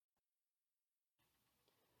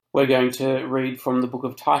We're going to read from the book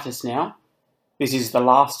of Titus now. This is the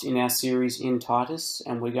last in our series in Titus,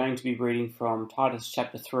 and we're going to be reading from Titus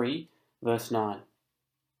chapter 3, verse 9.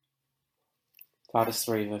 Titus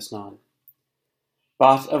 3, verse 9.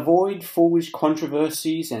 But avoid foolish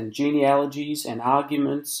controversies and genealogies and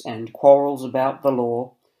arguments and quarrels about the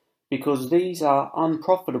law, because these are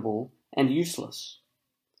unprofitable and useless.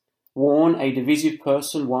 Warn a divisive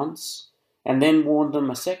person once, and then warn them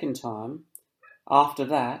a second time. After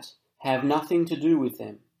that, have nothing to do with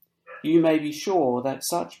them. You may be sure that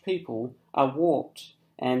such people are warped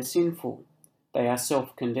and sinful. They are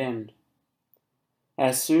self-condemned.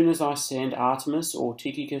 As soon as I send Artemas or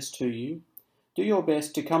Tychicus to you, do your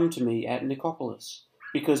best to come to me at Nicopolis,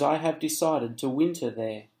 because I have decided to winter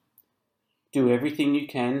there. Do everything you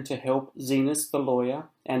can to help Zenas the lawyer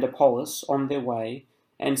and Apollos on their way,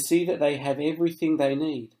 and see that they have everything they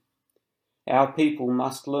need. Our people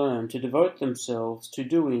must learn to devote themselves to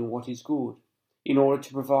doing what is good, in order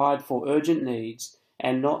to provide for urgent needs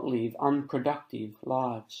and not live unproductive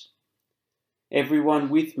lives. Everyone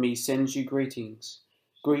with me sends you greetings.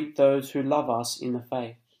 Greet those who love us in the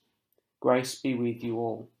faith. Grace be with you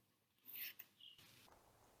all.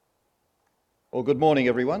 Well, good morning,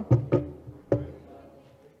 everyone.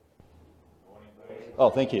 Oh,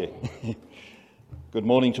 thank you. Good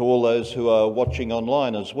morning to all those who are watching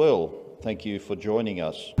online as well. Thank you for joining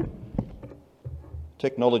us.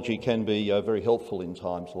 Technology can be very helpful in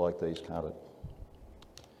times like these, can't it?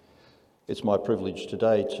 It's my privilege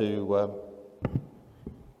today to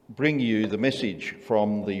bring you the message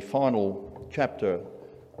from the final chapter,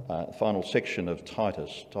 final section of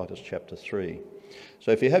Titus chapter 3.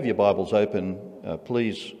 So if you have your Bibles open,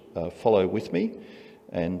 please follow with me.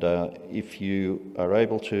 And if you are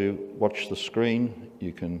able to watch the screen,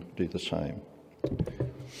 you can do the same.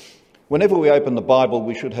 Whenever we open the Bible,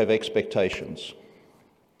 we should have expectations.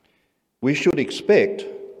 We should expect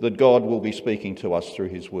that God will be speaking to us through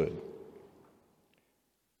his word.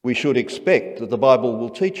 We should expect that the Bible will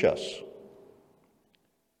teach us.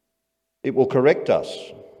 It will correct us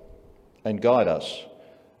and guide us.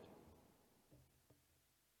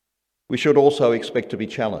 We should also expect to be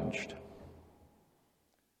challenged,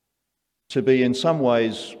 to be in some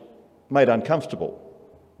ways made uncomfortable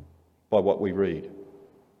by what we read.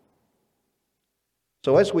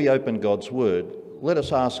 So as we open God's word, let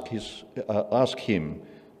us ask him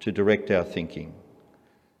to direct our thinking.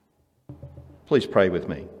 Please pray with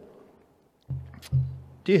me.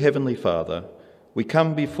 Dear Heavenly Father, we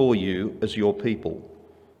come before you as your people.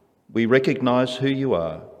 We recognise who you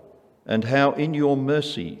are and how in your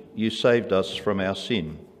mercy you saved us from our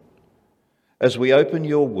sin. As we open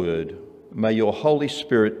your word, may your Holy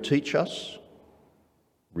Spirit teach us,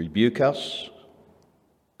 rebuke us,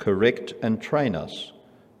 correct and train us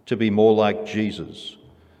to be more like Jesus,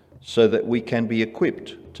 so that we can be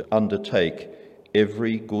equipped to undertake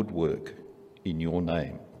every good work in your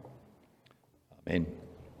name. Amen.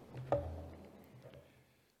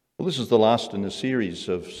 Well, this is the last in a series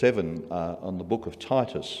of 7 on the book of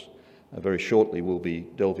Titus. Very shortly we'll be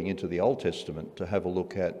delving into the Old Testament to have a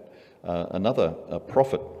look at another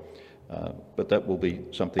prophet, but that will be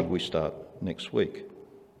something we start next week.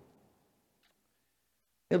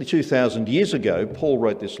 Nearly 2,000 years ago, Paul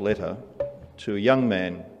wrote this letter to a young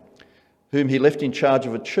man whom he left in charge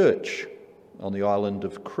of a church on the island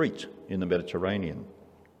of Crete in the Mediterranean.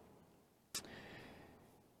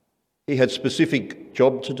 He had a specific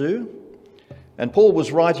job to do, and Paul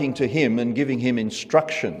was writing to him and giving him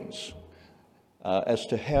instructions as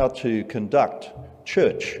to how to conduct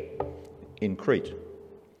church in Crete.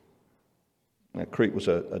 Now, Crete was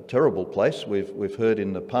a terrible place. We've heard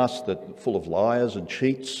in the past that full of liars and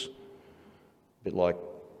cheats, a bit like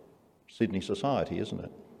Sydney society, isn't it?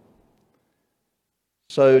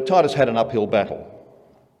 So Titus had an uphill battle.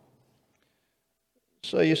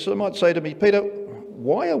 So you might say to me, Peter,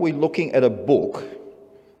 why are we looking at a book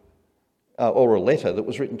or a letter that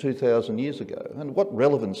was written 2,000 years ago? And what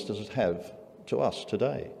relevance does it have to us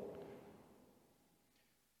today?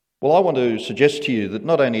 Well, I want to suggest to you that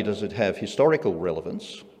not only does it have historical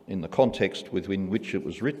relevance in the context within which it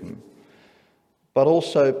was written, but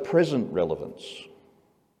also present relevance.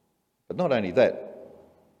 But not only that,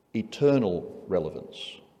 eternal relevance.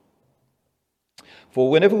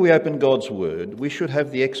 For whenever we open God's word, we should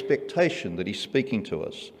have the expectation that he's speaking to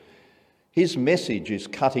us. His message is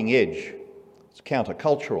cutting edge. It's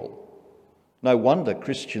countercultural. No wonder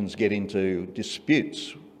Christians get into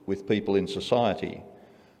disputes with people in society.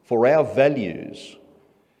 For our values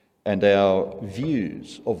and our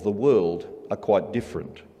views of the world are quite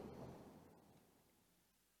different.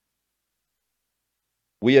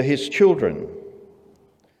 We are his children,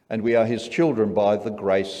 and we are his children by the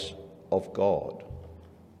grace of God.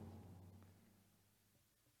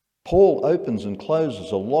 Paul opens and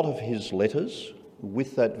closes a lot of his letters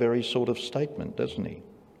with that very sort of statement, doesn't he?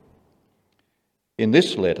 In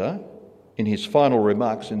this letter, in his final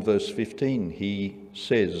remarks in verse 15, he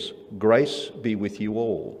says, "Grace be with you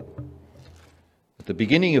all." At the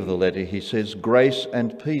beginning of the letter, he says, "Grace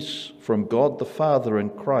and peace from God the Father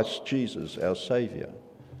and Christ Jesus, our Saviour."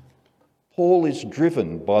 Paul is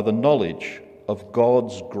driven by the knowledge of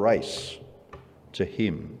God's grace to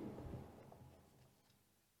him.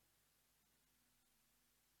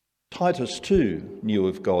 Titus too knew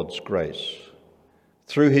of God's grace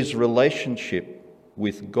through his relationship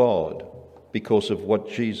with God because of what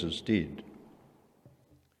Jesus did.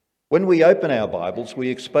 When we open our Bibles, we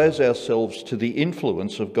expose ourselves to the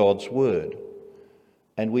influence of God's Word,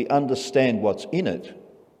 and we understand what's in it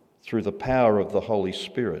through the power of the Holy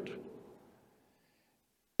Spirit.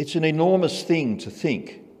 It's an enormous thing to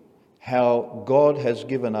think how God has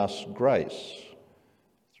given us grace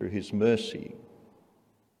through his mercy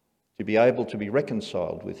to be able to be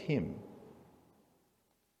reconciled with him.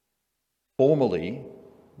 Formerly,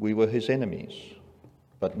 we were his enemies,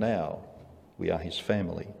 but now we are his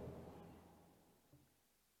family.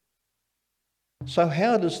 So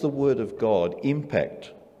how does the Word of God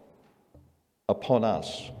impact upon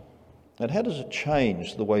us? And how does it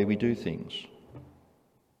change the way we do things?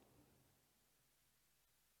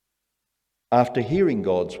 After hearing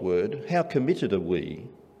God's Word, how committed are we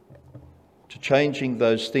to changing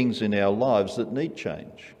those things in our lives that need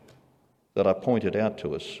change, that are pointed out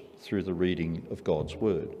to us through the reading of God's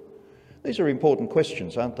Word? These are important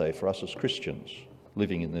questions, aren't they, for us as Christians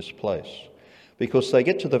living in this place? Because they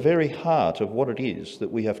get to the very heart of what it is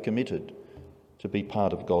that we have committed to be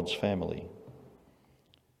part of God's family.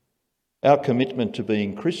 Our commitment to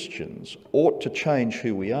being Christians ought to change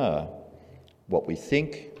who we are, what we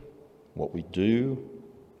think, what we do,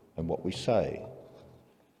 and what we say.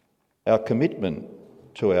 Our commitment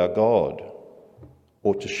to our God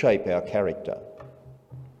ought to shape our character.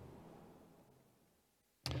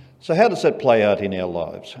 So how does that play out in our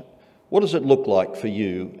lives? What does it look like for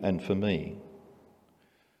you and for me?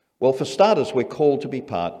 Well, for starters, we're called to be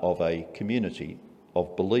part of a community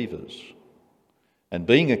of believers. And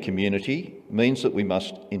being a community means that we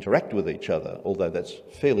must interact with each other, although that's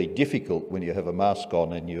fairly difficult when you have a mask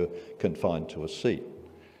on and you're confined to a seat.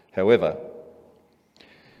 However,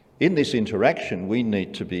 in this interaction, we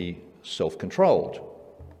need to be self-controlled,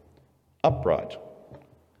 upright,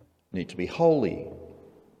 need to be holy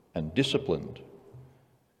and disciplined.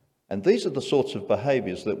 And these are the sorts of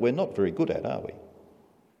behaviours that we're not very good at, are we?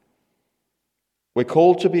 We're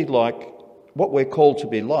called to be like, what we're called to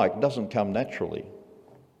be like doesn't come naturally.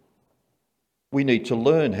 We need to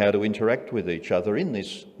learn how to interact with each other in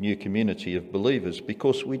this new community of believers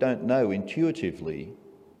because we don't know intuitively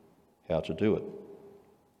how to do it.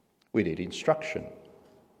 We need instruction.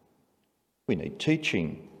 We need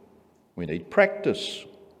teaching. We need practice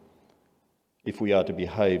if we are to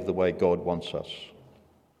behave the way God wants us.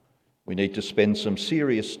 We need to spend some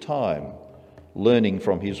serious time learning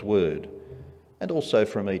from his word and also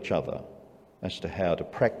from each other as to how to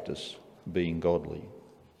practice being godly.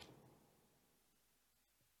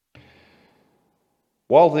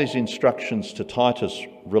 While these instructions to Titus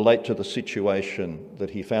relate to the situation that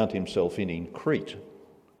he found himself in Crete,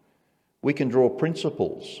 we can draw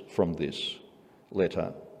principles from this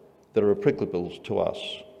letter that are applicable to us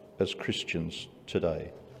as Christians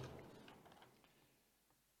today.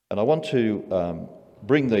 And I want to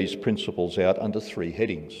bring these principles out under three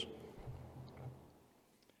headings.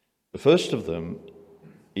 The first of them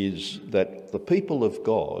is that the people of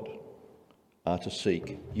God are to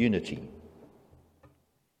seek unity.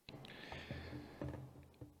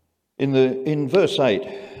 In verse 8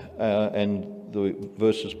 and the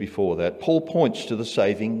verses before that, Paul points to the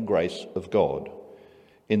saving grace of God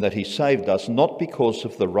in that he saved us not because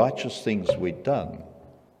of the righteous things we'd done.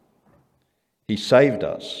 He saved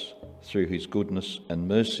us through his goodness and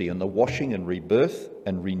mercy and the washing and rebirth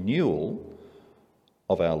and renewal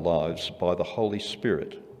of our lives by the Holy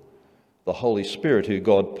Spirit who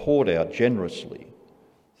God poured out generously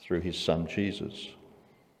through his Son Jesus.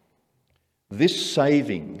 This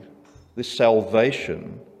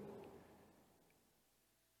salvation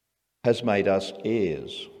has made us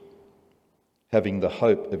heirs, having the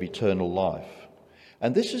hope of eternal life.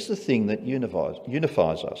 And this is the thing that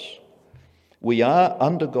unifies us. We are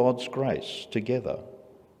under God's grace together.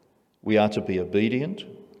 We are to be obedient,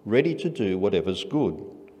 ready to do whatever's good.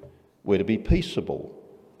 We're to be peaceable,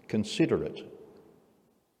 considerate,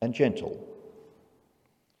 and gentle.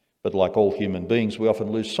 But like all human beings, we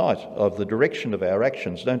often lose sight of the direction of our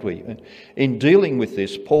actions, don't we? In dealing with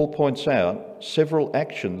this, Paul points out several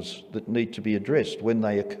actions that need to be addressed when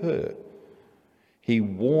they occur. He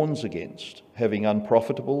warns against having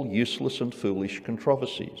unprofitable, useless and foolish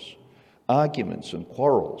controversies, arguments and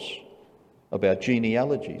quarrels about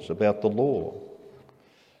genealogies, about the law.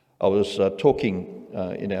 I was talking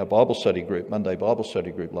in our Bible study group, Monday Bible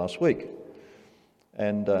study group last week,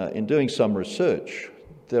 and in doing some research,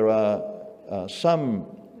 there are some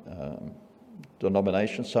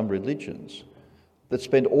denominations, some religions that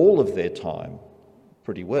spend all of their time,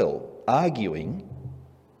 pretty well, arguing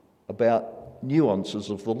about nuances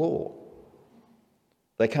of the law.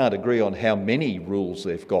 They can't agree on how many rules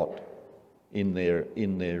they've got in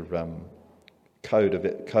their code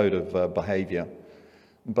of behaviour,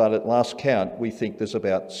 but at last count we think there's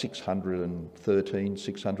about 613,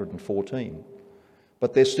 614.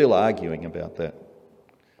 But they're still arguing about that.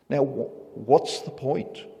 Now, what's the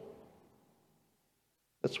point?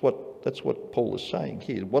 That's what Paul is saying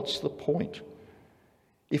here. What's the point?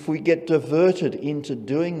 If we get diverted into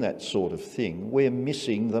doing that sort of thing, we're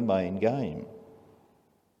missing the main game.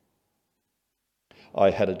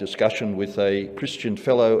 I had a discussion with a Christian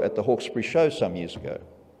fellow at the Hawkesbury show some years ago.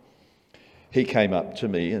 He came up to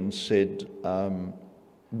me and said,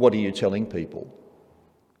 "What are you telling people?"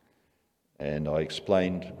 And I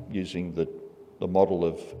explained using the model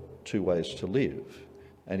of 2 ways to live.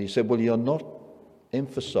 And he said, "Well, you're not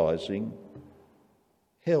emphasising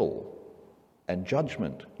hell and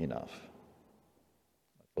judgment enough."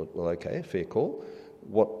 I thought, well, okay, fair call.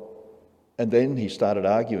 And then he started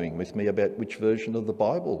arguing with me about which version of the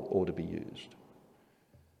Bible ought to be used.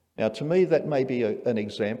 Now, to me, that may be an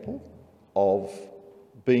example of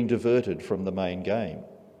being diverted from the main game.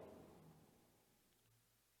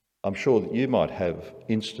 I'm sure that you might have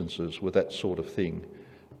instances where that sort of thing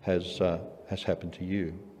has happened to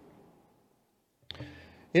you.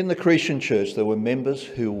 In the Cretan church, there were members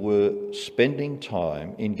who were spending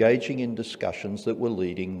time engaging in discussions that were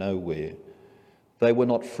leading nowhere. They were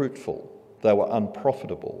not fruitful. They were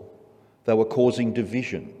unprofitable. They were causing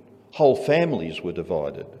division. Whole families were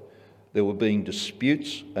divided. There were being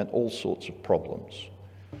disputes and all sorts of problems.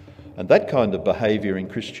 And that kind of behaviour in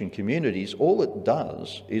Christian communities, all it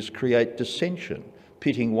does is create dissension,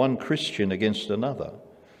 pitting one Christian against another.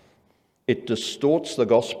 It distorts the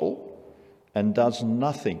gospel and does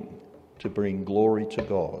nothing to bring glory to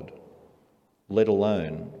God, let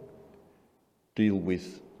alone deal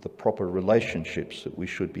with the proper relationships that we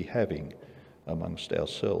should be having amongst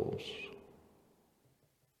ourselves.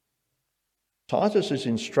 Titus is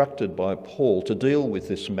instructed by Paul to deal with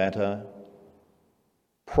this matter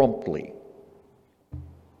promptly.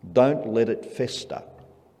 Don't let it fester.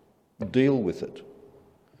 Deal with it.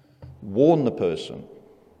 Warn the person.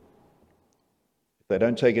 If they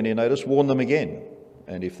don't take any notice, warn them again.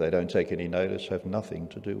 And if they don't take any notice, have nothing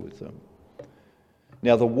to do with them.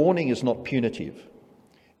 Now, the warning is not punitive.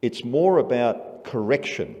 It's more about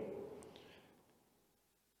correction.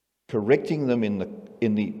 Correcting them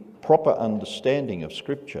in the proper understanding of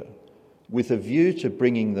Scripture with a view to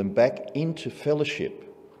bringing them back into fellowship.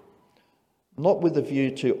 Not with a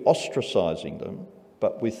view to ostracising them,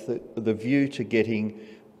 but with the view to getting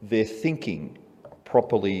their thinking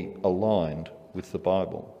properly aligned with the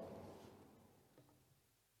Bible.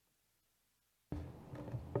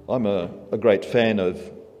 I'm a great fan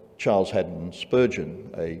of Charles Haddon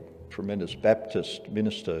Spurgeon, a tremendous Baptist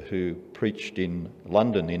minister who preached in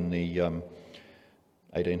London in the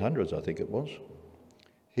 1800s, I think it was.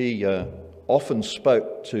 He often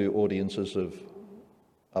spoke to audiences of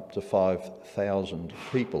up to 5,000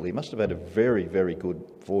 people. He must have had a very, very good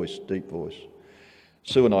voice, deep voice.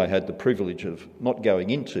 Sue and I had the privilege of not going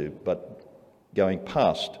into, but going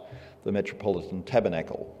past the Metropolitan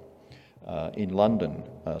Tabernacle in London,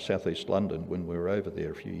 southeast London, when we were over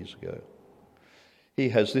there a few years ago. He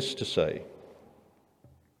has this to say.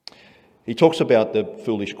 He talks about the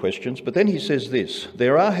foolish questions, but then he says this: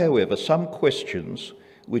 "There are, however, some questions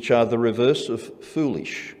which are the reverse of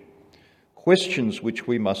foolish, questions which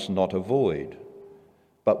we must not avoid,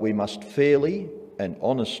 but we must fairly and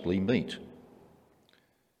honestly meet.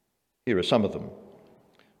 Here are some of them.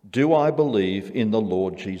 Do I believe in the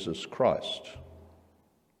Lord Jesus Christ?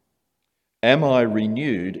 Am I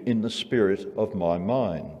renewed in the spirit of my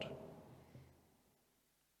mind?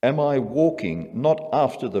 Am I walking not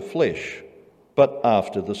after the flesh, but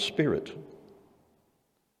after the Spirit?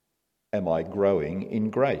 Am I growing in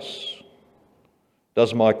grace?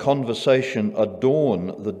 Does my conversation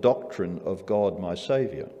adorn the doctrine of God my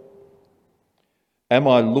Saviour? Am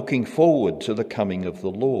I looking forward to the coming of the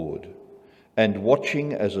Lord? and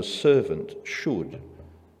watching as a servant should,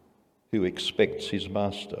 who expects his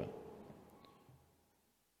master.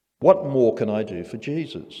 What more can I do for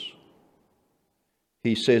Jesus?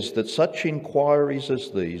 He says that such inquiries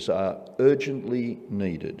as these are urgently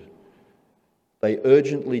needed. They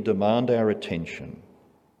urgently demand our attention.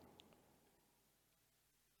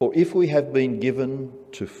 For if we have been given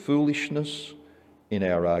to foolishness in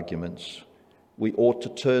our arguments, we ought to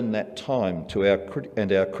turn that time to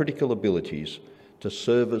our critical abilities to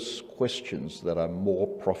service questions that are more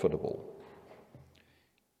profitable.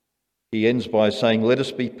 He ends by saying, "Let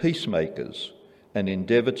us be peacemakers and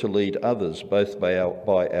endeavour to lead others both by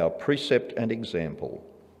our precept and example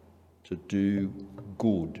to do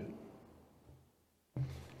good."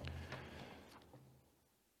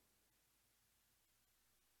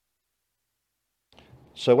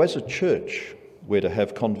 So as a church, we're to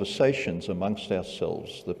have conversations amongst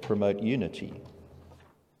ourselves that promote unity,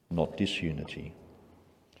 not disunity.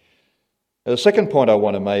 The second point I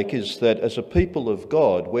want to make is that as a people of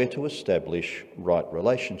God, we're to establish right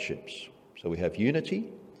relationships. So we have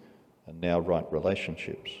unity and now right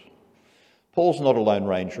relationships. Paul's not a lone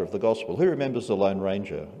ranger of the gospel. Who remembers the Lone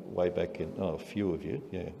Ranger way back in, a few of you,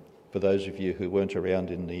 yeah. For those of you who weren't around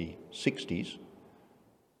in the 60s,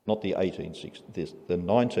 not the 1860s, the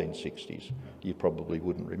 1960s, you probably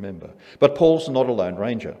wouldn't remember. But Paul's not a lone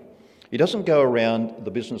ranger. He doesn't go around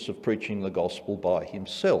the business of preaching the gospel by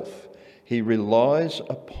himself. He relies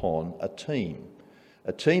upon a team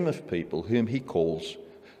of people whom he calls,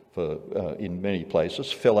 in many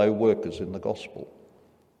places, fellow workers in the gospel.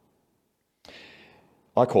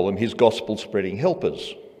 I call them his gospel-spreading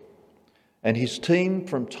helpers. And his team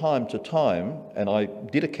from time to time, and I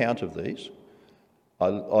did a count of these,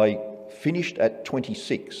 I finished at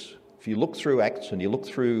 26. If you look through Acts and you look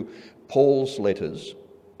through Paul's letters,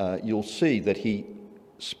 you'll see that he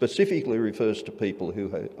specifically refers to people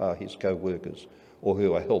who are his co-workers or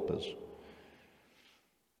who are helpers.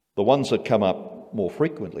 The ones that come up more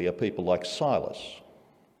frequently are people like Silas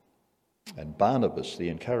and Barnabas, the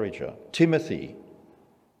encourager, Timothy,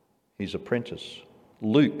 his apprentice,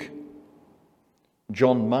 Luke,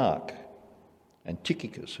 John Mark, and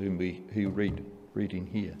Tychicus, whom we read in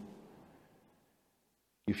here.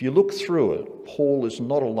 If you look through it, Paul is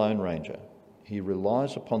not a lone ranger. He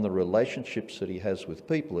relies upon the relationships that he has with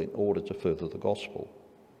people in order to further the gospel.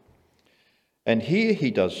 And here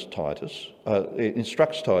he does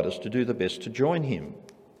instructs Titus to do the best to join him.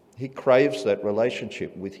 He craves that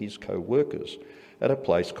relationship with his co-workers at a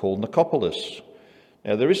place called Nicopolis.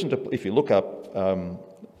 Now, there isn't if you look up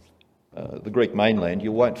the Greek mainland,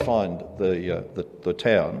 you won't find the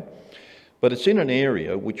town, but it's in an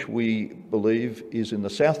area which we believe is in the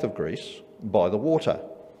south of Greece by the water.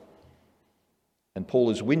 And Paul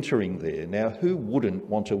is wintering there. Now, who wouldn't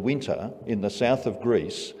want to winter in the south of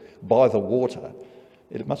Greece by the water?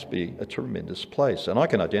 It must be a tremendous place, and I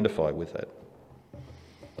can identify with that.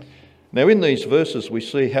 Now, in these verses, we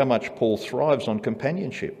see how much Paul thrives on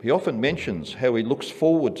companionship. He often mentions how he looks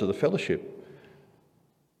forward to the fellowship.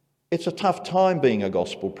 It's a tough time being a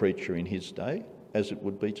gospel preacher in his day, as it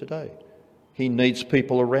would be today. He needs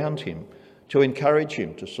people around him to encourage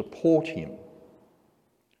him, to support him,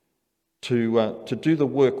 to do the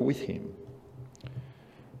work with him.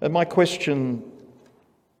 And my question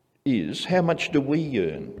is, how much do we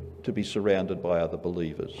yearn to be surrounded by other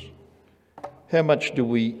believers?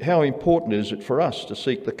 How important is it for us to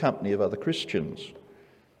seek the company of other Christians?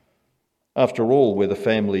 After all, we're the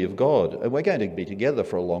family of God, and we're going to be together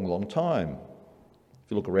for a long, long time.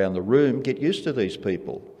 If you look around the room, get used to these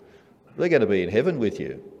people. They're going to be in heaven with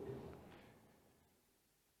you.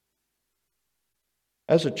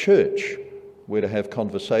 As a church, we're to have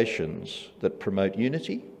conversations that promote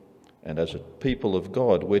unity, and as a people of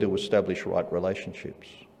God, we're to establish right relationships.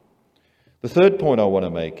 The third point I want to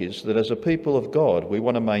make is that as a people of God, we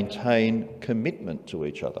want to maintain commitment to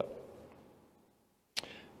each other.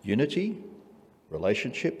 Unity,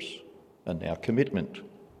 relationships, and now commitment.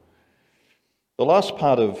 The last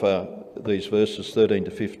part of these verses 13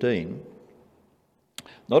 to 15,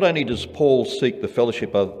 not only does Paul seek the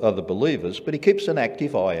fellowship of other believers, but he keeps an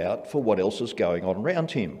active eye out for what else is going on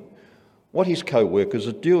around him, what his co-workers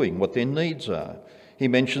are doing, what their needs are. He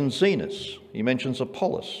mentions Zenas, he mentions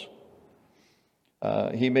Apollos,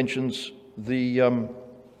 he mentions the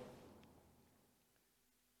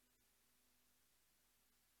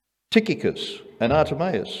Tychicus and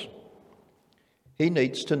Artemas. He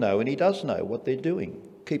needs to know, and he does know, what they're doing,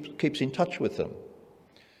 keeps in touch with them.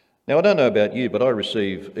 Now, I don't know about you, but I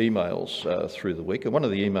receive emails through the week, and one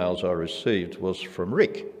of the emails I received was from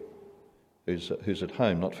Rick, who's at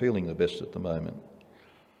home, not feeling the best at the moment.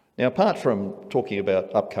 Now, apart from talking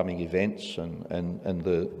about upcoming events and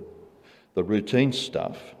the routine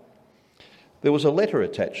stuff, there was a letter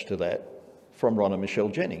attached to that from Ron and Michelle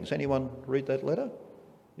Jennings. Anyone read that letter?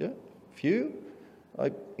 Yeah? Few?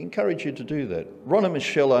 I encourage you to do that. Ron and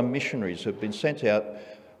Michelle are missionaries who have been sent out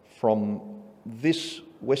from this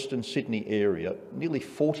Western Sydney area nearly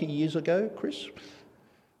 40 years ago, Chris,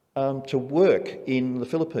 to work in the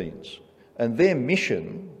Philippines. And their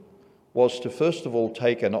mission was to first of all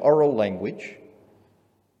take an oral language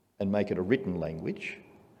and make it a written language,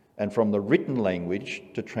 and from the written language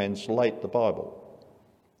to translate the Bible.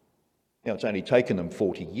 Now, it's only taken them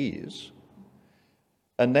 40 years,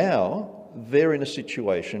 and now they're in a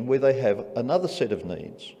situation where they have another set of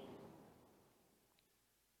needs.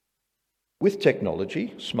 With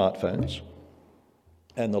technology, smartphones,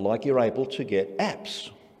 and the like, you're able to get apps.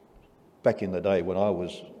 Back in the day when I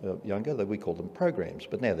was younger, we called them programs,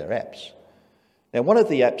 but now they're apps. Now, one of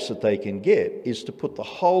the apps that they can get is to put the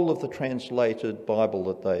whole of the translated Bible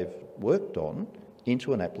that they've worked on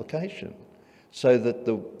into an application, so that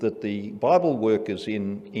the Bible workers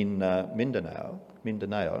in Mindanao,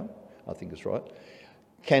 I think is right,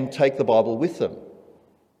 can take the Bible with them.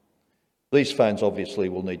 These phones obviously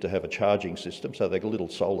will need to have a charging system, so they've got a little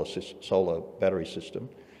solar battery system.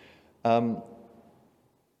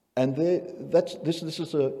 And this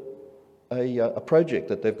is a project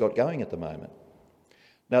that they've got going at the moment.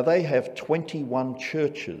 Now, they have 21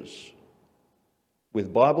 churches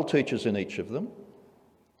with Bible teachers in each of them,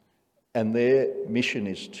 and their mission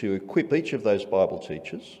is to equip each of those Bible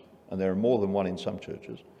teachers, and there are more than one in some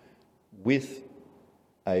churches, with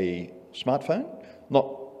a smartphone,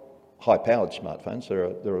 not high-powered smartphones, they're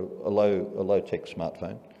a low-tech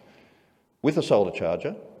smartphone, with a solar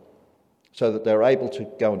charger, so that they're able to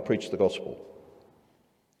go and preach the gospel.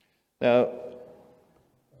 Now,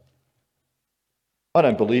 I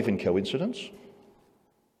don't believe in coincidence.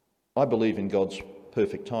 I believe in God's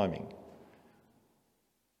perfect timing.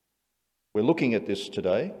 We're looking at this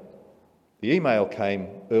today. The email came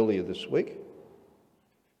earlier this week.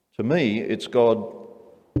 To me, it's God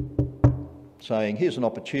saying, here's an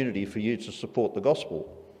opportunity for you to support the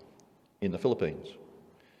gospel in the Philippines.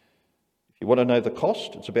 If you want to know the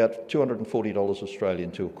cost, it's about $240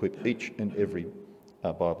 Australian to equip each and every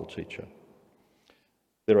Bible teacher.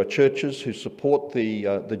 There are churches who support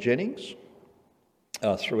the Jennings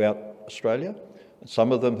throughout Australia.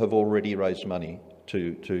 Some of them have already raised money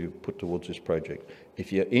to put towards this project.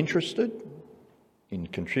 If you're interested in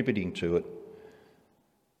contributing to it,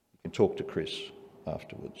 you can talk to Chris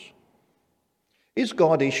afterwards. Is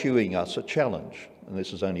God issuing us a challenge, and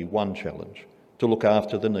this is only one challenge, to look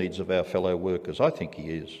after the needs of our fellow workers? I think he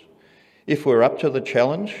is. If we're up to the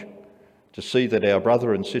challenge to see that our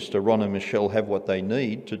brother and sister Ron and Michelle have what they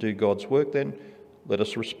need to do God's work, then let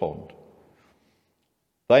us respond.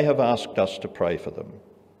 They have asked us to pray for them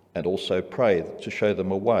and also pray to show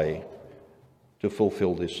them a way to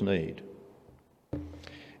fulfil this need.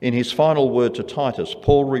 In his final word to Titus,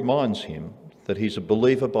 Paul reminds him that he's a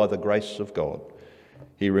believer by the grace of God.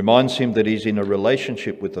 He reminds him that he's in a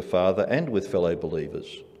relationship with the Father and with fellow believers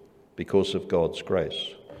because of God's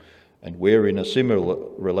grace. And we're in a similar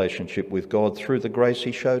relationship with God through the grace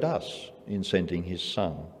he showed us in sending his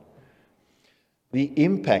Son. The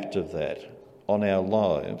impact of that on our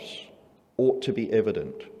lives ought to be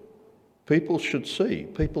evident. People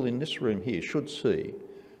in this room here should see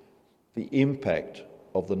the impact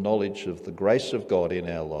of the knowledge of the grace of God in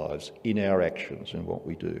our lives, in our actions and what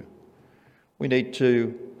we do. We need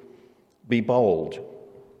to be bold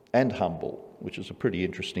and humble, which is a pretty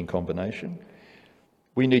interesting combination.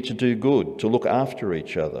 We need to do good, to look after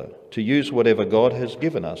each other, to use whatever God has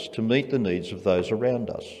given us to meet the needs of those around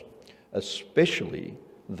us, especially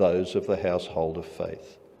those of the household of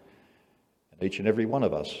faith. And each and every one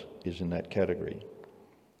of us is in that category.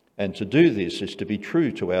 And to do this is to be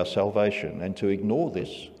true to our salvation, and to ignore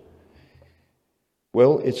this,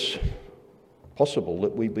 well, it's possible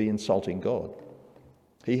that we be insulting God.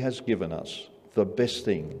 He has given us the best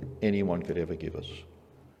thing anyone could ever give us.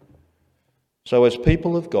 So as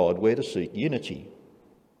people of God, we're to seek unity,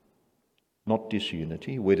 not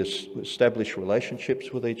disunity. We're to establish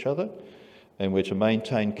relationships with each other, and we're to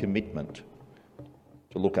maintain commitment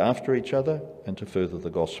to look after each other and to further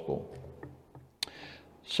the gospel.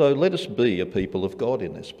 So let us be a people of God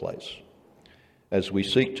in this place as we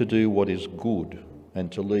seek to do what is good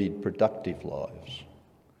and to lead productive lives.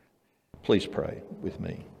 Please pray with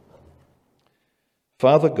me.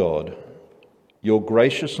 Father God, your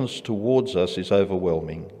graciousness towards us is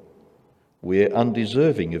overwhelming. We're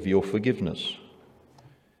undeserving of your forgiveness.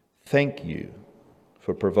 Thank you for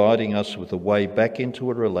for providing us with a way back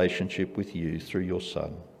into a relationship with you through your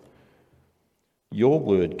Son. Your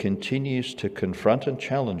word continues to confront and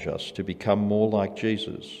challenge us to become more like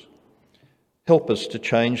Jesus. Help us to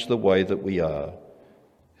change the way that we are.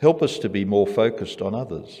 Help us to be more focused on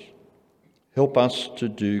others. Help us to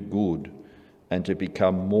do good and to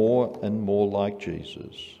become more and more like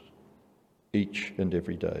Jesus each and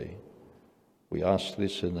every day. We ask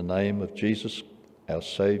this in the name of Jesus, our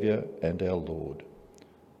Saviour and our Lord.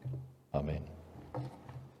 Amen.